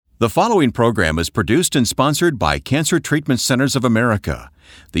The following program is produced and sponsored by Cancer Treatment Centers of America.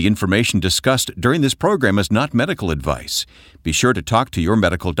 The information discussed during this program is not medical advice. Be sure to talk to your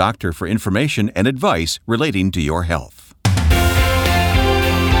medical doctor for information and advice relating to your health.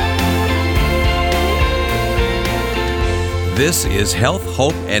 This is Health,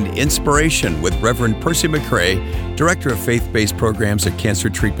 Hope, and Inspiration with Reverend Percy McCray, Director of Faith-Based Programs at Cancer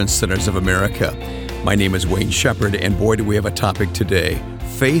Treatment Centers of America. My name is Wayne Shepherd, and boy, do we have a topic today: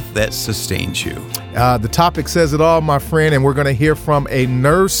 faith that sustains you. The topic says it all, my friend, and we're going to hear from a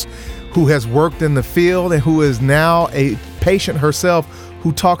nurse who has worked in the field and who is now a patient herself,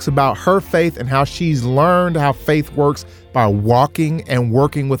 who talks about her faith and how she's learned how faith works by walking and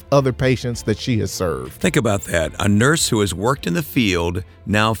working with other patients that she has served. Think about that. A nurse who has worked in the field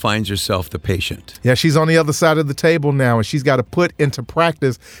now finds herself the patient. Yeah, she's on the other side of the table now, and she's got to put into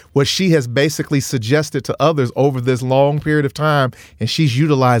practice what she has basically suggested to others over this long period of time, and she's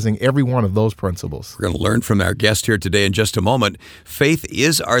utilizing every one of those principles. We're going to learn from our guest here today in just a moment. Faith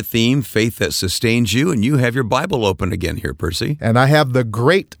is our theme, faith that sustains you, and you have your Bible open again here, Percy. And I have the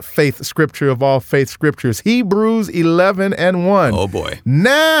great faith scripture of all faith scriptures, Hebrews 11:1. Oh, boy.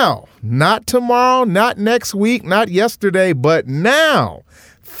 Now, not tomorrow, not next week, not yesterday, but now.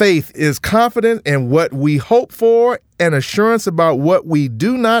 Faith is confident in what we hope for and assurance about what we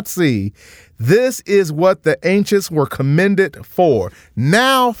do not see. This is what the ancients were commended for.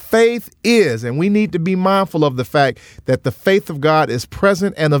 Now faith is, and we need to be mindful of the fact that the faith of God is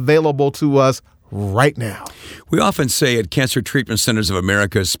present and available to us right now. We often say at Cancer Treatment Centers of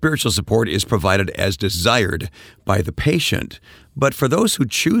America, spiritual support is provided as desired by the patient. But for those who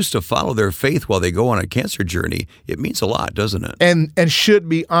choose to follow their faith while they go on a cancer journey, it means a lot, doesn't it? And should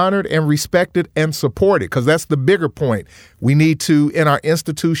be honored and respected and supported, because that's the bigger point. We need to, in our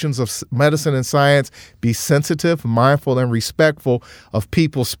institutions of medicine and science, be sensitive, mindful, and respectful of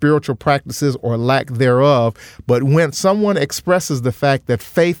people's spiritual practices or lack thereof. But when someone expresses the fact that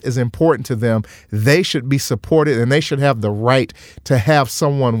faith is important to them, they should be supported, and they should have the right to have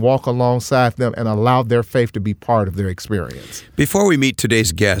someone walk alongside them and allow their faith to be part of their experience. Before we meet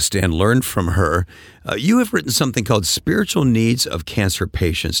today's guest and learn from her, you have written something called Spiritual Needs of Cancer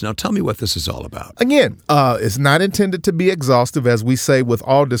Patients. Now, tell me what this is all about. Again, it's not intended to be exhaustive, as we say with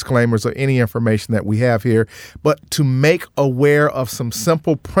all disclaimers or any information that we have here, but to make aware of some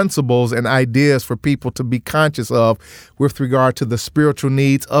simple principles and ideas for people to be conscious of with regard to the spiritual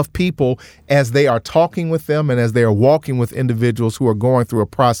needs of people as they are talking with them and as they are walking with individuals who are going through a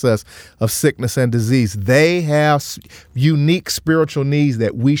process of sickness and disease. They have unique spiritual needs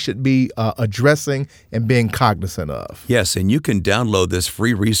that we should be addressing and being cognizant of. Yes, and you can download this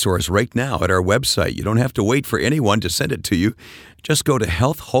free resource right now at our website. You don't have to wait for anyone to send it to you. Just go to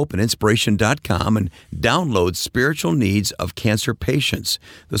healthhopeandinspiration.com and download Spiritual Needs of Cancer Patients.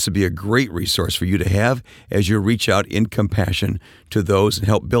 This would be a great resource for you to have as you reach out in compassion to those and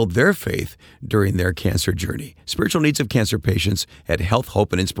help build their faith during their cancer journey. Spiritual Needs of Cancer Patients at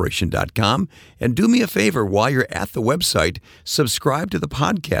healthhopeandinspiration.com. And do me a favor, while you're at the website, subscribe to the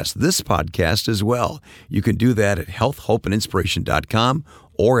podcast, this podcast as well. You can do that at healthhopeandinspiration.com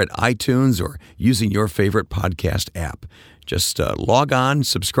or at iTunes or using your favorite podcast app. Just log on,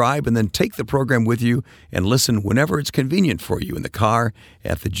 subscribe, and then take the program with you and listen whenever it's convenient for you, in the car,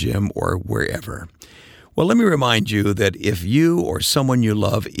 at the gym, or wherever. Well, let me remind you that if you or someone you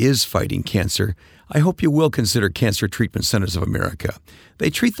love is fighting cancer, I hope you will consider Cancer Treatment Centers of America.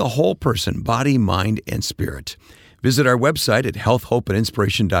 They treat the whole person, body, mind, and spirit. Visit our website at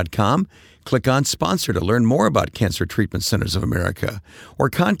healthhopeandinspiration.com. Click on Sponsor to learn more about Cancer Treatment Centers of America, or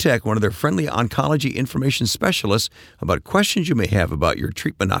contact one of their friendly oncology information specialists about questions you may have about your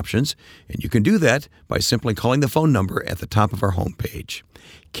treatment options, and you can do that by simply calling the phone number at the top of our homepage.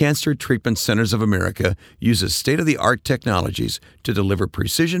 Cancer Treatment Centers of America uses state-of-the-art technologies to deliver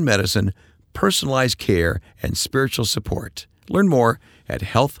precision medicine, personalized care, and spiritual support. Learn more at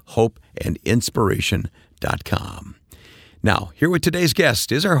healthhopeandinspiration.com. Now, here with today's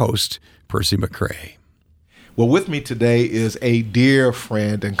guest is our host, Percy McCray. Well, with me today is a dear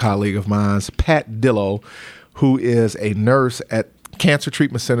friend and colleague of mine, Pat Dillow, who is a nurse at Cancer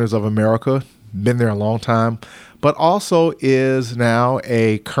Treatment Centers of America, been there a long time, but also is now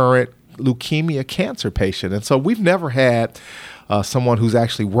a current leukemia cancer patient. And so we've never had someone who's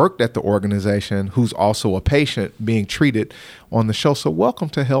actually worked at the organization who's also a patient being treated on the show. So welcome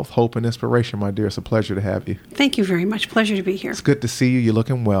to Health, Hope, and Inspiration, my dear. It's a pleasure to have you. Thank you very much. Pleasure to be here. It's good to see you. You're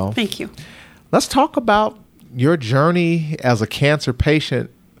looking well. Thank you. Let's talk about your journey as a cancer patient,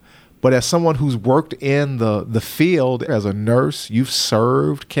 but as someone who's worked in the field as a nurse. You've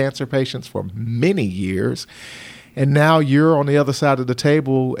served cancer patients for many years. And now you're on the other side of the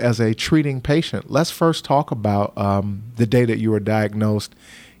table as a treating patient. Let's first talk about the day that you were diagnosed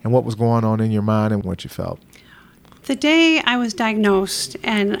and what was going on in your mind and what you felt. The day I was diagnosed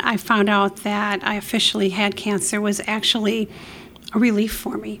and I found out that I officially had cancer was actually a relief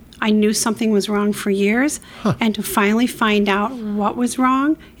for me. I knew something was wrong for years, and to finally find out what was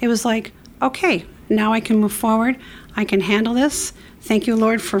wrong, it was like, okay, now I can move forward. I can handle this. Thank you,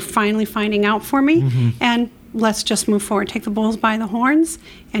 Lord, for finally finding out for me. And let's just move forward. Take the bulls by the horns,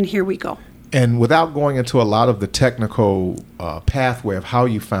 and here we go. And without going into a lot of the technical pathway of how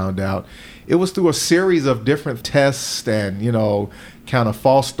you found out, it was through a series of different tests and, kind of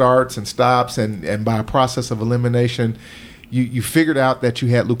false starts and stops. And by a process of elimination, you figured out that you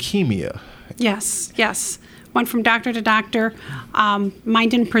had leukemia. Yes. Went from doctor to doctor. Mine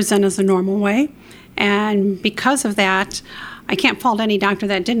didn't present as a normal way. And because of that, I can't fault any doctor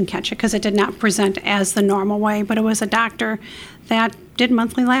that didn't catch it because it did not present as the normal way. But it was a doctor that did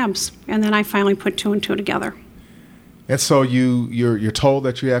monthly labs. And then I finally put 2 and 2 together. And so you're told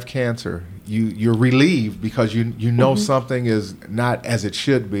that you have cancer. You're relieved because you know something is not as it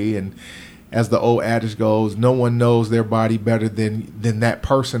should be. And as the old adage goes, no one knows their body better than that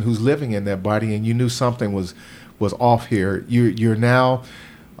person who's living in that body. And you knew something was off here. You're now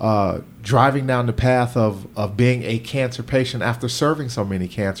driving down the path of being a cancer patient after serving so many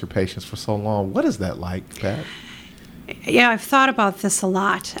cancer patients for so long. What is that like, Pat? Yeah, I've thought about this a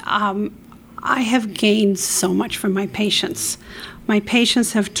lot. I have gained so much from my patients. My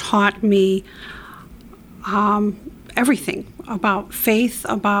patients have taught me everything about faith,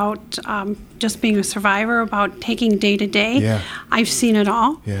 about just being a survivor, about taking day to day. Yeah. I've seen it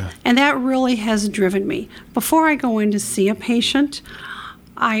all. Yeah. And that really has driven me. Before I go in to see a patient,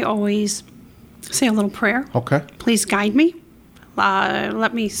 I always say a little prayer. Okay. Please guide me.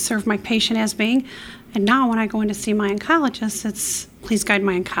 Let me serve my patient as being. And now when I go in to see my oncologist, it's please guide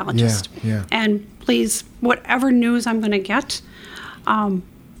my oncologist. Yeah. And please, whatever news I'm going to get,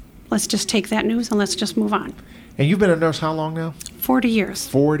 let's just take that news and let's just move on. And you've been a nurse how long now? 40 years.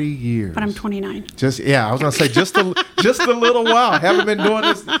 40 years. But I'm 29. I was going to say just a little while. Haven't been doing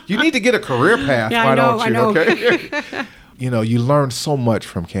this. You need to get a career path. Yeah, why I know. don't you? Okay. You learn so much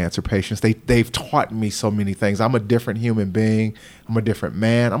from cancer patients. They've taught me so many things. I'm a different human being. I'm a different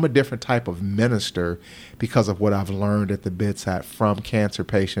man. I'm a different type of minister because of what I've learned at the bedside from cancer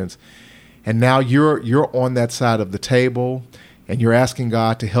patients. And now you're on that side of the table, and you're asking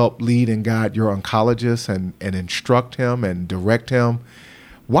God to help lead and guide your oncologist and instruct him and direct him.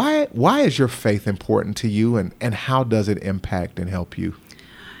 Why is your faith important to you, and how does it impact and help you?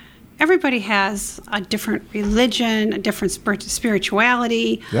 Everybody has a different religion, a different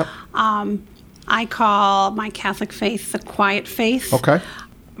spirituality. Yep. I call my Catholic faith the quiet faith. Okay.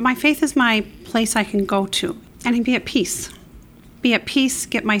 My faith is my place I can go to and be at peace. Be at peace,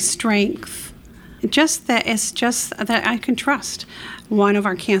 get my strength. It's just that I can trust. One of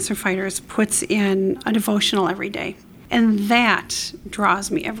our cancer fighters puts in a devotional every day, and that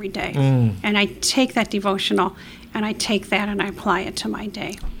draws me every day. And I take that devotional, and I take that and I apply it to my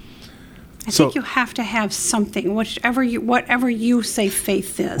day. I think you have to have something, whatever you say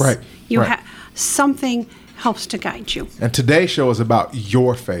faith is. Right. Something helps to guide you. And today's show is about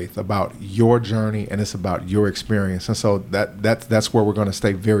your faith, about your journey, and it's about your experience. And so that's where we're going to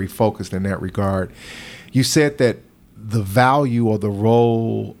stay very focused in that regard. You said that the value or the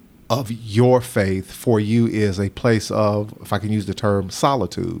role of your faith for you is a place of, if I can use the term,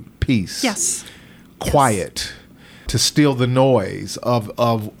 solitude, peace, yes, quiet. Yes. To still the noise of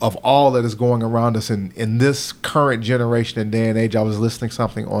all that is going around us in this current generation and day and age. I was listening to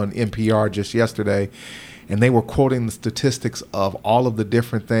something on NPR just yesterday, and they were quoting the statistics of all of the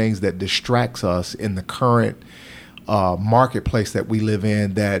different things that distracts us in the current marketplace that we live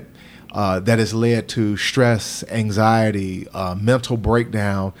in that has led to stress, anxiety, mental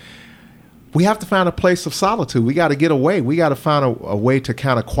breakdown. We have to find a place of solitude. We got to get away. We got to find a way to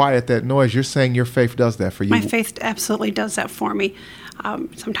kind of quiet that noise. You're saying your faith does that for you. My faith absolutely does that for me.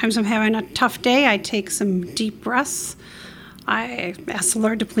 Sometimes I'm having a tough day. I take some deep breaths. I ask the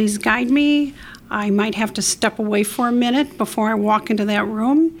Lord to please guide me. I might have to step away for a minute before I walk into that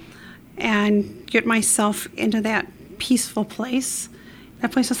room and get myself into that peaceful place,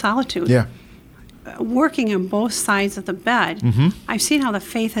 that place of solitude. Yeah. Working on both sides of the bed, I've seen how the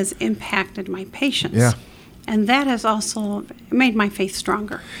faith has impacted my patients. Yeah. And that has also made my faith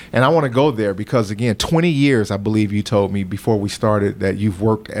stronger. And I want to go there because, again, 20 years, I believe you told me before we started that you've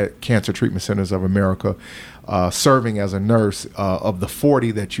worked at Cancer Treatment Centers of America, serving as a nurse of the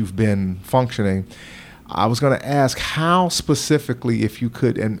 40 that you've been functioning. I was going to ask how specifically, if you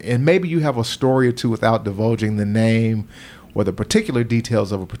could, and maybe you have a story or two without divulging the name or the particular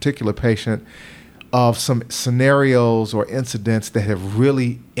details of a particular patient, of some scenarios or incidents that have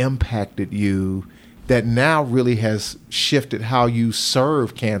really impacted you, that now really has shifted how you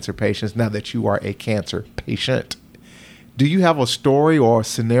serve cancer patients now that you are a cancer patient. Do you have a story or a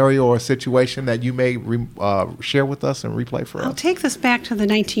scenario or a situation that you may share with us and replay for us? I'll take this back to the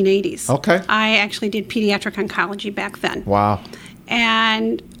 1980s. Okay. I actually did pediatric oncology back then. Wow.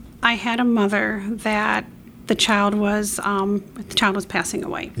 And I had a mother that the child was passing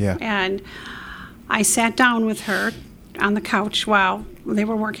away. Yeah. And I sat down with her on the couch while they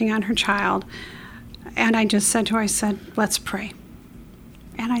were working on her child, and I just said to her, I said, let's pray.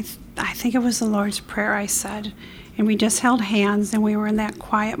 And I think it was the Lord's Prayer, I said, and we just held hands, and we were in that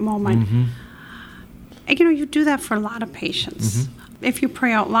quiet moment. Mm-hmm. And, you do that for a lot of patients. Mm-hmm. If you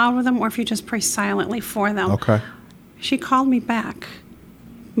pray out loud with them or if you just pray silently for them. Okay. She called me back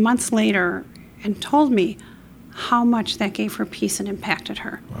months later and told me how much that gave her peace and impacted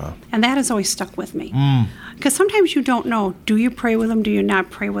her. Wow. And that has always stuck with me. Because sometimes you don't know, do you pray with them, do you not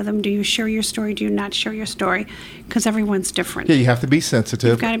pray with them, do you share your story, do you not share your story? Because everyone's different. Yeah, you have to be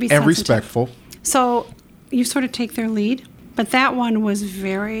sensitive. You've got to be and sensitive. Respectful. So you sort of take their lead, but that one was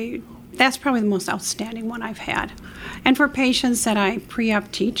that's probably the most outstanding one I've had. And for patients that I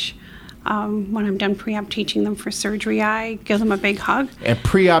pre-op teach, when I'm done pre-op teaching them for surgery, I give them a big hug. And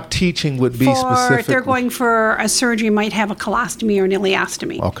pre-op teaching would be specific. If they're going for a surgery, might have a colostomy or an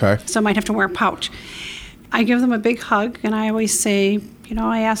ileostomy. Okay. So might have to wear a pouch. I give them a big hug, and I always say,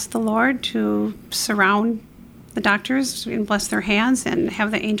 I ask the Lord to surround the doctors and bless their hands and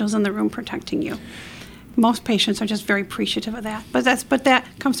have the angels in the room protecting you. Most patients are just very appreciative of that. But that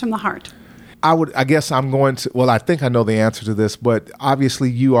comes from the heart. I guess I'm going to, I think I know the answer to this, but obviously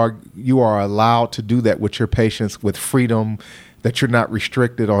you are allowed to do that with your patients with freedom, that you're not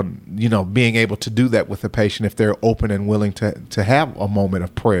restricted on, being able to do that with a patient if they're open and willing to have a moment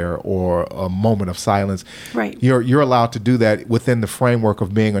of prayer or a moment of silence. Right. You're allowed to do that within the framework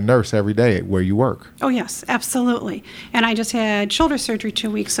of being a nurse every day where you work. Oh, yes, absolutely. And I just had shoulder surgery 2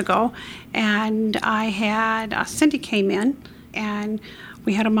 weeks ago, and I had Cindy came in, and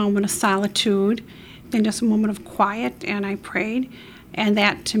we had a moment of solitude and just a moment of quiet, and I prayed. And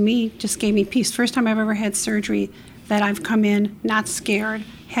that, to me, just gave me peace. First time I've ever had surgery that I've come in not scared,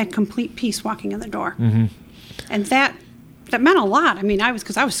 had complete peace walking in the door. Mm-hmm. And that meant a lot. I mean,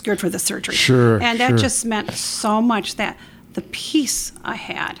 because I was scared for the surgery. Sure. And that just meant so much, that the peace I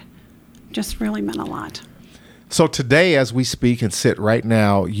had just really meant a lot. So today, as we speak and sit right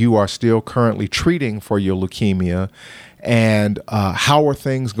now, you are still currently treating for your leukemia. And how are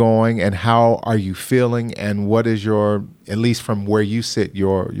things going, and how are you feeling, and what is your, at least from where you sit,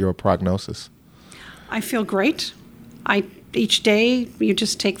 your prognosis? I feel great. Each day, you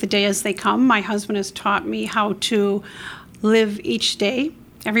just take the day as they come. My husband has taught me how to live each day.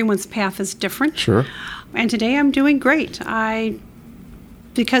 Everyone's path is different. Sure. And today I'm doing great.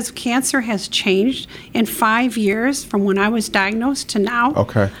 Because cancer has changed in 5 years from when I was diagnosed to now.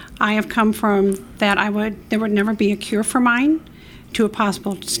 Okay. I have come from that there would never be a cure for mine, to a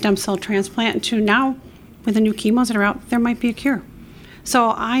possible stem cell transplant, to now with the new chemos that are out, there might be a cure.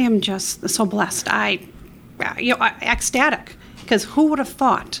 So I am just so blessed. Ecstatic, because who would have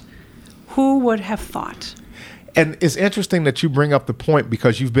thought? Who would have thought? And it's interesting that you bring up the point,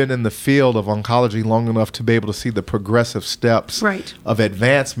 because you've been in the field of oncology long enough to be able to see the progressive steps of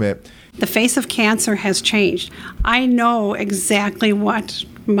advancement. The face of cancer has changed. I know exactly what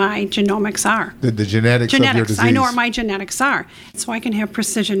my genomics are. The genetics of your disease. I know what my genetics are, so I can have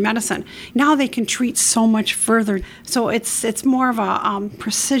precision medicine. Now they can treat so much further, so it's more of a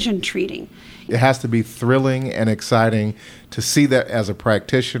precision treating. It has to be thrilling and exciting to see that as a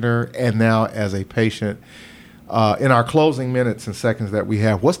practitioner and now as a patient. In our closing minutes and seconds that we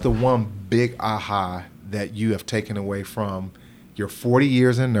have, what's the one big aha that you have taken away from your 40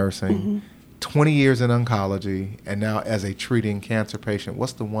 years in nursing, 20 years in oncology, and now as a treating cancer patient?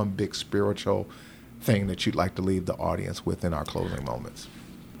 What's the one big spiritual thing that you'd like to leave the audience with in our closing moments?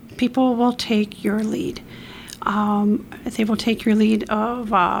 People will take your lead. They will take your lead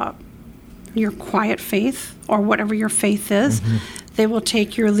of your quiet faith, or whatever your faith is. They will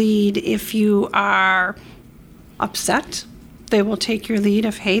take your lead if you are upset. They will take your lead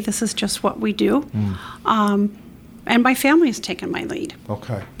of, hey, this is just what we do. And my family has taken my lead.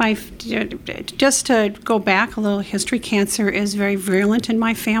 Okay. Just to go back a little history, cancer is very virulent in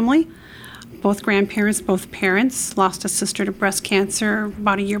my family. Both grandparents, both parents lost a sister to breast cancer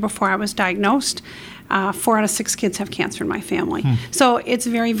about a year before I was diagnosed. 4 out of 6 kids have cancer in my family. So it's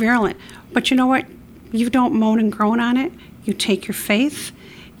very virulent. But you know what? You don't moan and groan on it. You take your faith,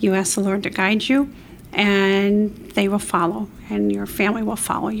 you ask the Lord to guide you, and they will follow, and your family will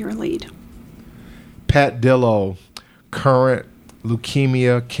follow your lead. Pat Dillow, current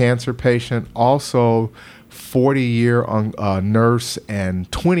leukemia cancer patient, also 40-year nurse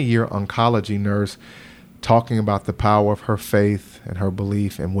and 20-year oncology nurse, talking about the power of her faith and her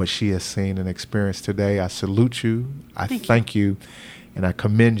belief and what she has seen and experienced today. I salute you. I thank you. And I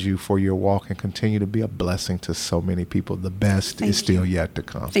commend you for your walk and continue to be a blessing to so many people. The best is still yet to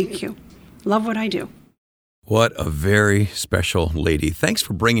come. Thank you. Love what I do. What a very special lady. Thanks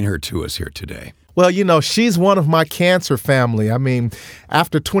for bringing her to us here today. Well, you know, she's one of my cancer family. I mean,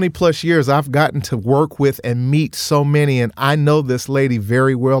 after 20 plus years, I've gotten to work with and meet so many, and I know this lady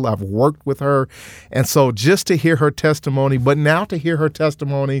very well. I've worked with her. And so just to hear her testimony, but now to hear her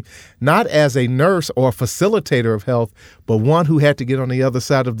testimony, not as a nurse or a facilitator of health, but one who had to get on the other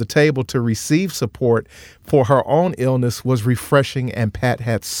side of the table to receive support for her own illness was refreshing, and Pat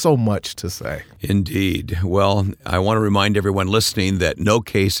had so much to say. Indeed. Well, I want to remind everyone listening that no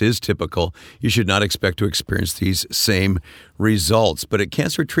case is typical. You should not expect to experience these same results. But at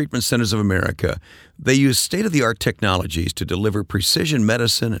Cancer Treatment Centers of America, they use state-of-the-art technologies to deliver precision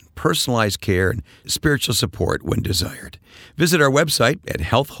medicine and personalized care and spiritual support when desired. Visit our website at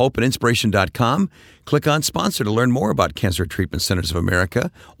healthhopeandinspiration.com. Click on Sponsor to learn more about Cancer Treatment Centers of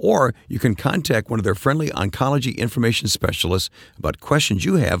America, or you can contact one of their friendly oncology information specialists about questions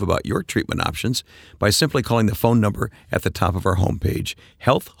you have about your treatment options by simply calling the phone number at the top of our homepage,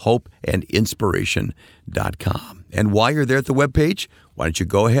 healthhopeandinspiration.com. And while you're there at the webpage, why don't you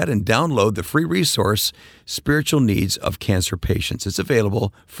go ahead and download the free resource, Spiritual Needs of Cancer Patients. It's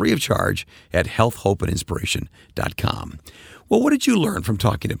available free of charge at healthhopeandinspiration.com. Well, what did you learn from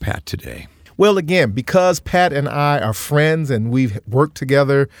talking to Pat today? Well, again, because Pat and I are friends and we've worked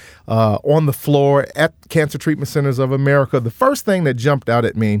together on the floor at Cancer Treatment Centers of America, the first thing that jumped out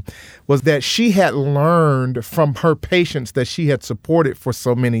at me was that she had learned from her patients that she had supported for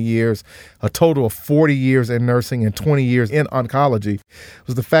so many years, a total of 40 years in nursing and 20 years in oncology,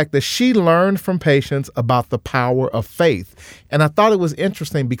 was the fact that she learned from patients about the power of faith. And I thought it was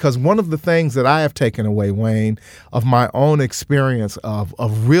interesting because one of the things that I have taken away, Wayne, of my own experience of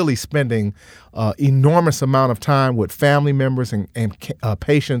really spending enormous amount of time with family members and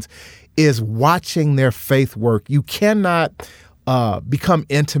patients is watching their faith work. You cannot become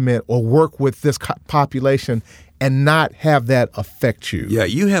intimate or work with this population and not have that affect you. Yeah,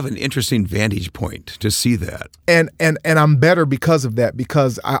 you have an interesting vantage point to see that. And I'm better because of that,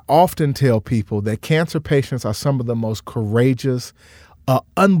 because I often tell people that cancer patients are some of the most courageous,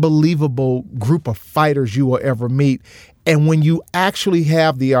 unbelievable group of fighters you will ever meet. And when you actually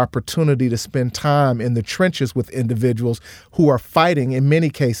have the opportunity to spend time in the trenches with individuals who are fighting, in many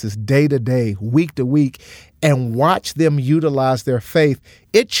cases, day to day, week to week, and watch them utilize their faith,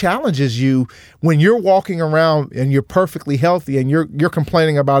 it challenges you when you're walking around and you're perfectly healthy and you're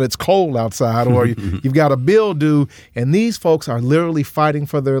complaining about it's cold outside or you've got a bill due, and these folks are literally fighting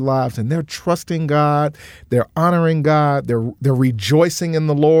for their lives, and they're trusting God, they're honoring God, they're rejoicing in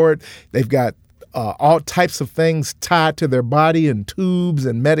the Lord. They've got all types of things tied to their body and tubes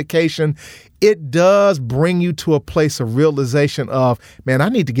and medication. It does bring you to a place of realization of, man, I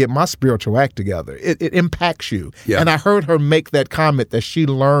need to get my spiritual act together. It impacts you. Yeah. And I heard her make that comment that she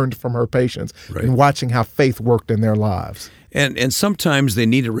learned from her patients in watching how faith worked in their lives. And sometimes they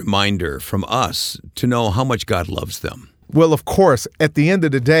need a reminder from us to know how much God loves them. Well, of course, at the end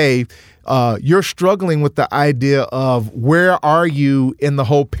of the day, you're struggling with the idea of where are you in the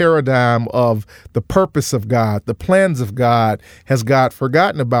whole paradigm of the purpose of God, the plans of God. Has God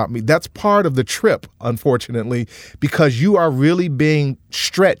forgotten about me? That's part of the trip, unfortunately, because you are really being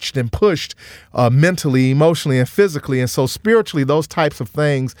stretched and pushed mentally, emotionally, and physically. And so spiritually, those types of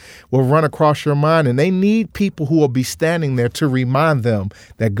things will run across your mind, and they need people who will be standing there to remind them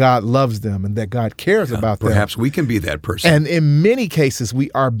that God loves them and that God cares about them. Perhaps we can be that person. And in many cases,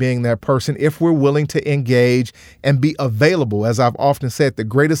 we are being that person if we're willing to engage and be available. As I've often said, the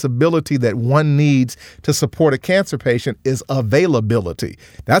greatest ability that one needs to support a cancer patient is availability.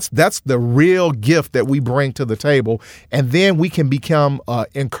 That's the real gift that we bring to the table. And then we can become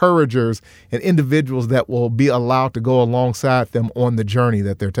encouragers and individuals that will be allowed to go alongside them on the journey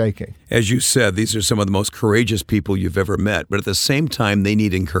that they're taking. As you said, these are some of the most courageous people you've ever met, but at the same time, they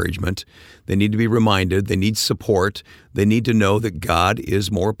need encouragement. They need to be reminded. They need support. They need to know that God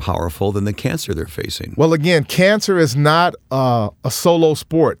is more powerful powerful than the cancer they're facing. Well, again, cancer is not a solo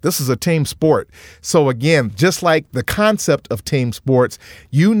sport. This is a team sport. So again, just like the concept of team sports,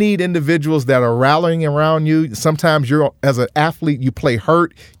 you need individuals that are rallying around you. Sometimes you're, as an athlete, you play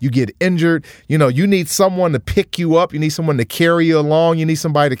hurt, you get injured. You need someone to pick you up. You need someone to carry you along. You need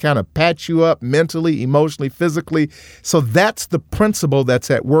somebody to kind of patch you up mentally, emotionally, physically. So that's the principle that's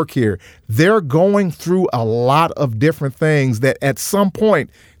at work here. They're going through a lot of different things that at some point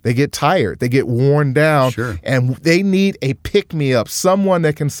they get tired, they get worn down, Sure. and they need a pick-me-up, someone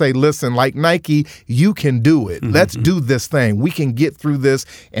that can say, listen, like Nike, you can do it. Mm-hmm. Let's do this thing. We can get through this,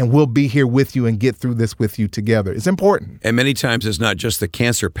 and we'll be here with you and get through this with you together. It's important. And many times it's not just the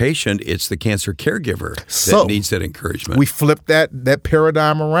cancer patient, it's the cancer caregiver So, that needs that encouragement. We flip that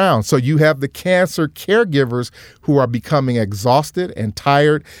paradigm around. So you have the cancer caregivers who are becoming exhausted and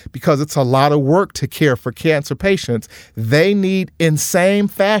tired because it's a lot of work to care for cancer patients. They need, in same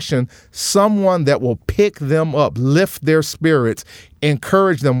fashion, someone that will pick them up, lift their spirits,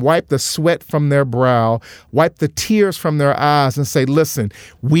 encourage them, wipe the sweat from their brow, wipe the tears from their eyes, and say, listen,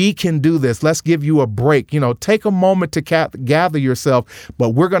 we can do this. Let's give you a break. Take a moment to gather yourself, but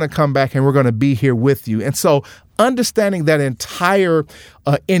we're going to come back and we're going to be here with you. And so understanding that entire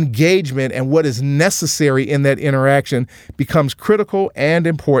engagement and what is necessary in that interaction becomes critical and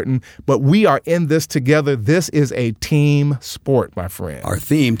important, but we are in this together. This is a team sport, my friend. Our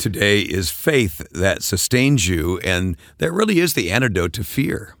theme today is faith that sustains you, and that really is the antidote to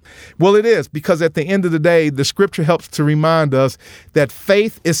fear. Well, it is, because at the end of the day, the scripture helps to remind us that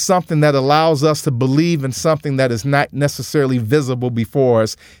faith is something that allows us to believe in something that is not necessarily visible before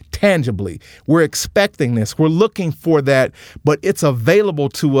us tangibly. We're expecting this. We're looking for that, but it's available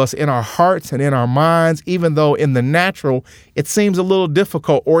to us in our hearts and in our minds, even though in the natural, it seems a little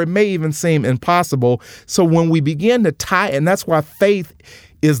difficult, or it may even seem impossible. So when we begin to tie, and that's why faith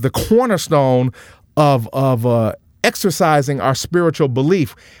is the cornerstone of exercising our spiritual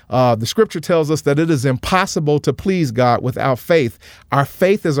belief. The scripture tells us that it is impossible to please God without faith. Our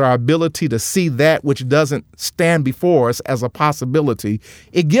faith is our ability to see that which doesn't stand before us as a possibility.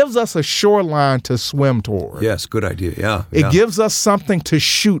 It gives us a shoreline to swim toward. Yes, good idea. Yeah. It gives us something to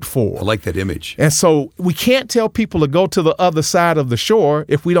shoot for. I like that image. And so we can't tell people to go to the other side of the shore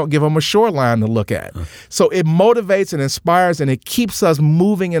if we don't give them a shoreline to look at. So it motivates and inspires, and it keeps us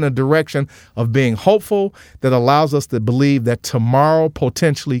moving in a direction of being hopeful that allows us to believe that tomorrow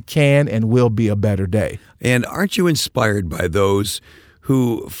potentially can and will be a better day. And aren't you inspired by those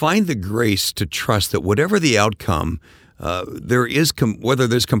who find the grace to trust that whatever the outcome, whether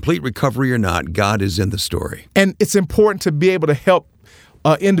there's complete recovery or not, God is in the story? And it's important to be able to help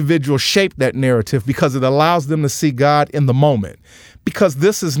individuals shape that narrative, because it allows them to see God in the moment. Because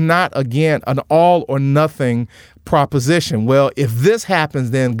this is not, again, an all or nothing proposition. Well, if this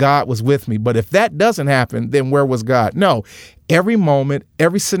happens, then God was with me. But if that doesn't happen, then where was God? No. Every moment,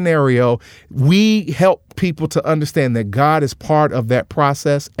 every scenario, we help people to understand that God is part of that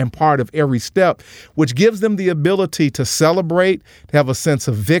process and part of every step, which gives them the ability to celebrate, to have a sense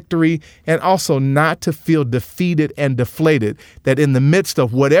of victory, and also not to feel defeated and deflated, that in the midst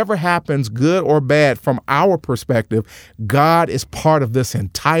of whatever happens, good or bad, from our perspective, God is part of this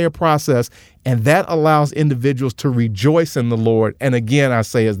entire process. And that allows individuals to rejoice in the Lord. And again, I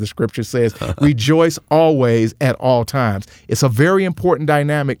say, as the scripture says, rejoice always at all times. It's a very important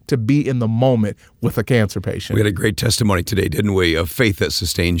dynamic to be in the moment with a cancer patient. We had a great testimony today, didn't we, of faith that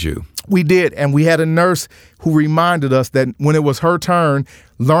sustains you. We did. And we had a nurse who reminded us that when it was her turn,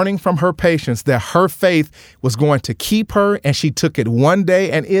 learning from her patients that her faith was going to keep her, and she took it one day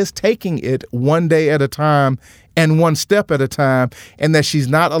and is taking it one day at a time and one step at a time, and that she's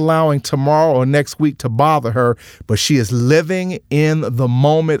not allowing tomorrow or next week to bother her, but she is living in the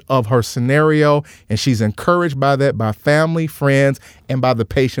moment of her scenario, and she's encouraged by that, by family, friends, and by the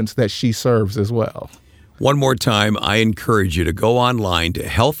patients that she serves as well. One more time, I encourage you to go online to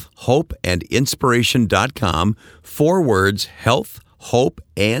healthhopeandinspiration.com, 4 words,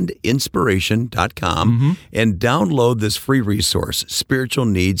 healthhopeandinspiration.com, and download this free resource, Spiritual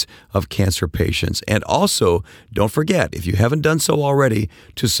Needs of Cancer Patients. And also, don't forget, if you haven't done so already,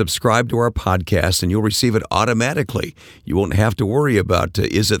 to subscribe to our podcast, and you'll receive it automatically. You won't have to worry about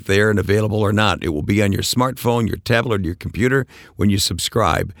is it there and available or not. It will be on your smartphone, your tablet, or your computer when you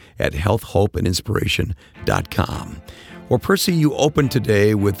subscribe at healthhopeandinspiration.com. Well, Percy, you opened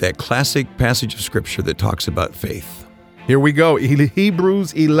today with that classic passage of Scripture that talks about faith. Here we go.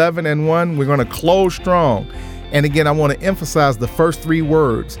 Hebrews 11:1. We're going to close strong. And again, I want to emphasize the first 3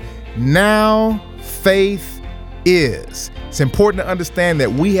 words. Now faith is. It's important to understand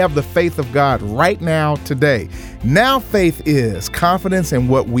that we have the faith of God right now, today. Now faith is confidence in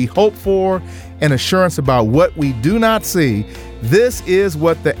what we hope for and assurance about what we do not see. This is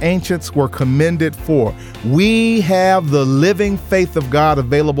what the ancients were commended for. We have the living faith of God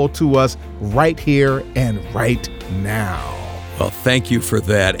available to us right here and right now. Well, thank you for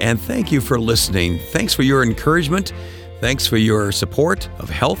that, and thank you for listening. Thanks for your encouragement. Thanks for your support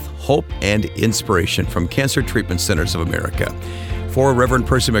of health, hope, and inspiration from Cancer Treatment Centers of America. For Reverend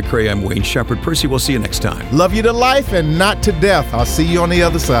Percy McCray, I'm Wayne Shepherd. Percy, we'll see you next time. Love you to life and not to death. I'll see you on the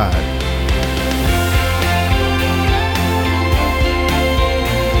other side.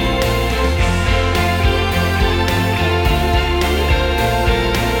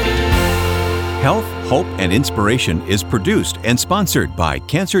 Health, Hope, and Inspiration is produced and sponsored by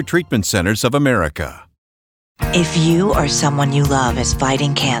Cancer Treatment Centers of America. If you or someone you love is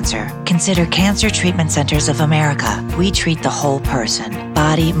fighting cancer, consider Cancer Treatment Centers of America. We treat the whole person,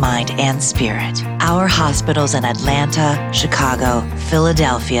 body, mind, and spirit. Our hospitals in Atlanta, Chicago,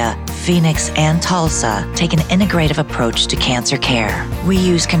 Philadelphia, Phoenix, and Tulsa take an integrative approach to cancer care. We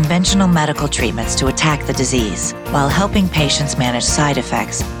use conventional medical treatments to attack the disease while helping patients manage side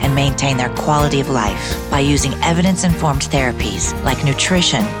effects and maintain their quality of life by using evidence-informed therapies like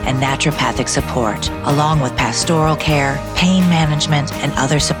nutrition and naturopathic support, along with pastoral care, pain management, and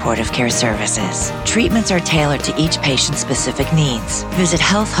other supportive care services. Treatments are tailored to each patient's specific needs. Visit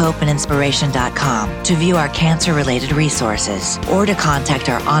healthhopeandinspiration.com to view our cancer-related resources or to contact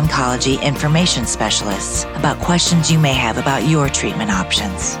our oncology information specialists about questions you may have about your treatment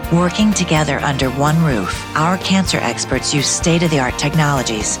options. Working together under one roof, our cancer experts use state-of-the-art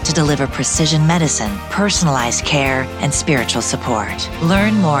technologies to deliver precision medicine, personalized care, and spiritual support.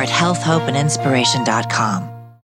 Learn more at healthhopeandinspiration.com.